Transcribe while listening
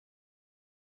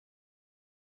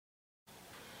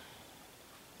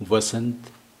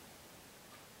वसंत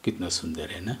कितना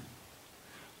सुंदर है ना।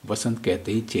 वसंत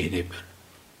कहते ही चेहरे पर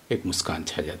एक मुस्कान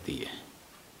छा जाती है।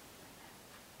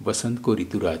 वसंत को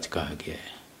ऋतुराज कहा गया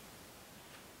है।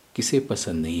 किसे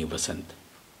पसंद नहीं है वसंत।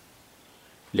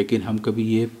 लेकिन हम कभी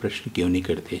ये प्रश्न क्यों नहीं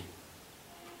करते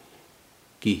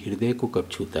कि हृदय को कब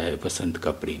छूता है वसंत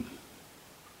का प्रेम,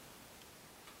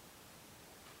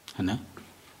 है ना।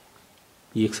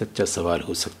 ये एक सच्चा सवाल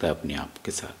हो सकता है अपने आप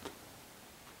के साथ।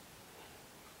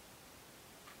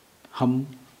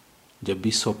 हम जब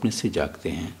भी स्वप्न से जागते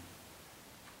हैं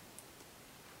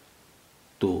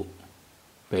तो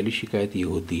पहली शिकायत ये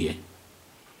होती है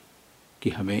कि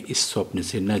हमें इस स्वप्न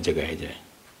से न जगाया जाए।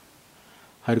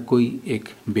 हर कोई एक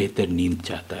बेहतर नींद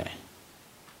चाहता है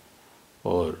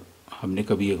और हमने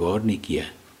कभी ये गौर नहीं किया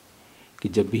कि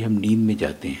जब भी हम नींद में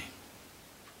जाते हैं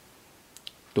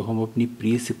तो हम अपनी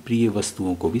प्रिय से प्रिय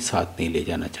वस्तुओं को भी साथ नहीं ले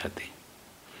जाना चाहते,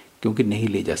 क्योंकि नहीं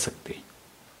ले जा सकते।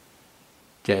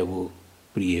 चाहे वो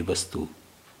प्रिय वस्तु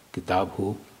किताब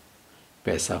हो,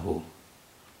 पैसा हो,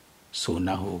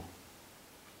 सोना हो,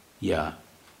 या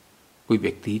कोई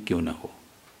व्यक्ति क्यों ना हो,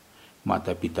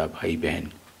 माता पिता, भाई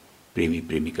बहन, प्रेमी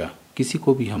प्रेमिका, किसी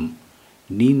को भी हम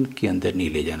नींद के अंदर नहीं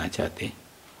ले जाना चाहते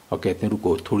और कहते हैं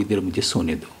रुको थोड़ी देर मुझे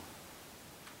सोने दो।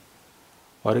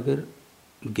 और अगर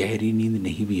गहरी नींद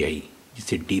नहीं भी आई,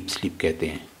 जिसे डीप स्लीप कहते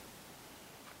हैं,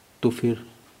 तो फिर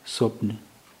स्वप्न,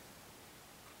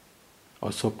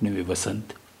 और स्वप्न में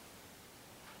वसंत।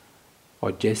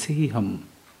 और जैसे ही हम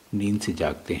नींद से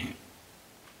जागते हैं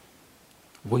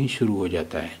वहीं शुरू हो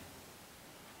जाता है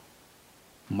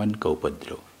मन का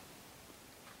उपद्रव।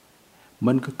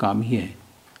 मन का काम ही है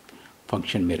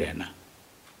फंक्शन में रहना।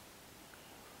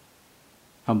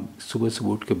 हम सुबह सुबह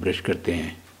उठ के ब्रश करते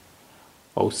हैं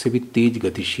और उससे भी तेज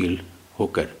गतिशील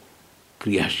होकर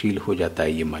क्रियाशील हो जाता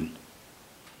है ये मन।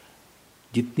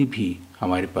 जितनी भी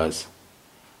हमारे पास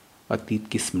अतीत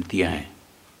की स्मृतियां हैं,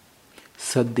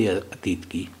 सद्य अतीत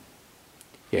की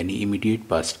यानी इमीडिएट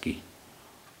पास्ट की,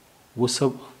 वो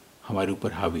सब हमारे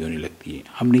ऊपर हावी होने लगती है।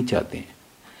 हम नहीं चाहते हैं।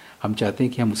 हम चाहते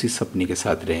हैं कि हम उसी सपने के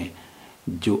साथ रहें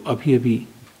जो अभी अभी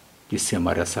जिससे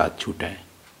हमारा साथ छूटा है।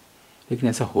 लेकिन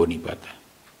ऐसा हो नहीं पाता,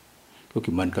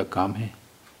 क्योंकि मन का काम है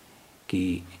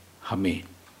कि हमें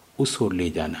उस ओर ले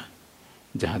जाना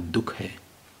जहाँ दुख है,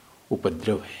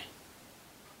 उपद्रव है,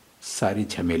 सारी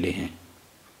झमेले हैं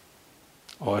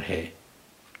और है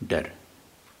डर।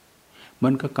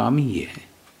 मन का काम ही ये है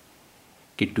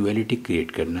कि डुअलिटी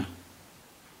क्रिएट करना,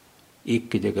 एक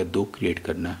की जगह दो क्रिएट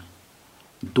करना।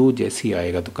 दो जैसी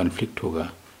आएगा तो कन्फ्लिक्ट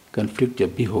होगा। कन्फ्लिक्ट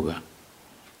जब भी होगा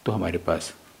तो हमारे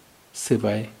पास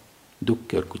सिवाय दुख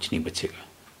के और कुछ नहीं बचेगा,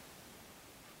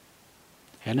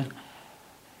 है ना।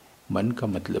 मन का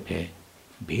मतलब है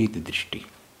भेद दृष्टि,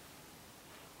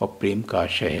 और प्रेम का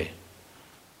आशय है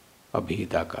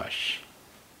अभेद आकाश।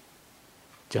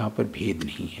 जहाँ पर भेद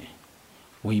नहीं है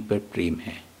वहीं पर प्रेम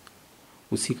है।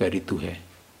 उसी का ऋतु है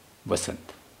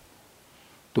वसंत।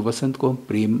 तो वसंत को हम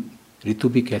प्रेम ऋतु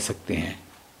भी कह सकते हैं।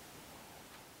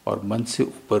 और मन से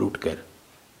ऊपर उठकर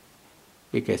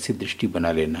एक ऐसी दृष्टि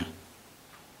बना लेना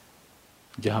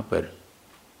जहाँ पर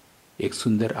एक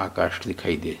सुंदर आकाश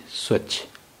दिखाई दे, स्वच्छ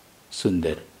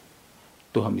सुंदर,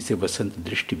 तो हम इसे वसंत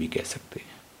दृष्टि भी कह सकते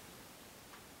हैं।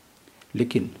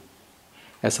 लेकिन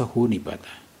ऐसा हो नहीं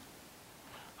पाता।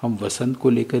 हम वसंत को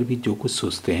लेकर भी जो कुछ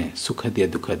सोचते हैं, सुखद या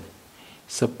दुखद,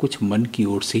 सब कुछ मन की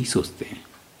ओर से ही सोचते हैं।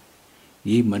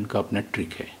 यही मन का अपना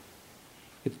ट्रिक है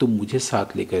कि तुम मुझे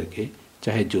साथ लेकर के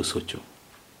चाहे जो सोचो।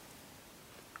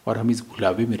 और हम इस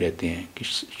भुलावे में रहते हैं कि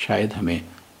शायद हमें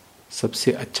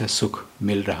सबसे अच्छा सुख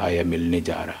मिल रहा या मिलने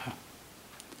जा रहा।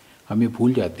 हमें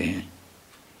भूल जाते हैं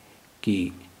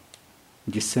कि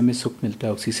जिससे हमें सुख मिलता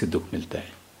है उसी से दुख मिलता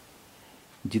है।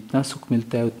 जितना सुख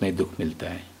मिलता है उतना ही दुख मिलता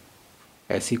है।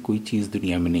 ऐसी कोई चीज़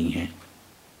दुनिया में नहीं है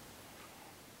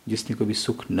जिसने कभी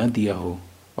सुख न दिया हो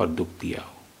और दुख दिया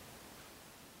हो।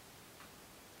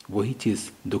 वही चीज़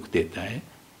दुख देता है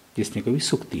जिसने कभी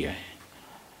सुख दिया है।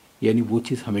 यानी वो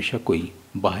चीज़ हमेशा कोई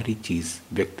बाहरी चीज़,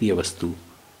 व्यक्ति या वस्तु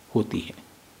होती है।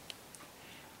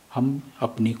 हम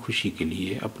अपनी खुशी के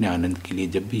लिए, अपने आनंद के लिए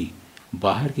जब भी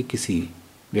बाहर के किसी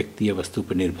व्यक्ति या वस्तु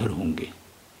पर निर्भर होंगे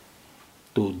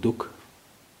तो दुख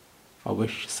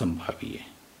अवश्य संभावी है।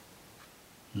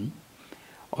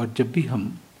 और जब भी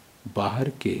हम बाहर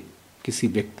के किसी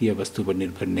व्यक्ति या वस्तु पर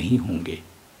निर्भर नहीं होंगे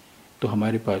तो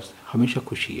हमारे पास हमेशा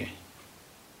खुशी है।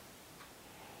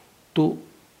 तो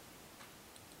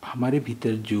हमारे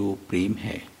भीतर जो प्रेम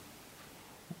है,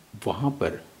 वहाँ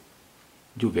पर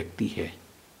जो व्यक्ति है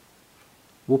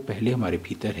वो पहले हमारे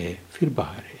भीतर है, फिर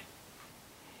बाहर है।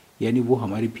 यानी वो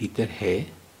हमारे भीतर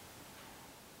है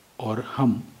और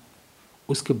हम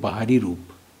उसके बाहरी रूप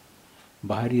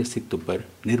बाहरी अस्तित्व पर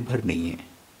निर्भर नहीं है।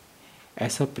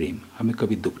 ऐसा प्रेम हमें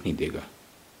कभी दुख नहीं देगा।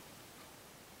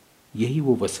 यही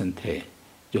वो वसंत है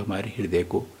जो हमारे हृदय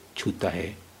को छूता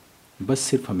है। बस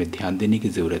सिर्फ हमें ध्यान देने की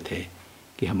ज़रूरत है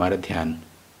कि हमारा ध्यान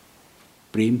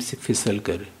प्रेम से फिसल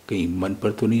कर कहीं मन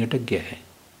पर तो नहीं अटक गया है।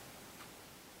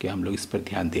 क्या हम लोग इस पर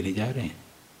ध्यान देने जा रहे हैं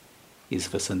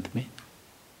इस वसंत में?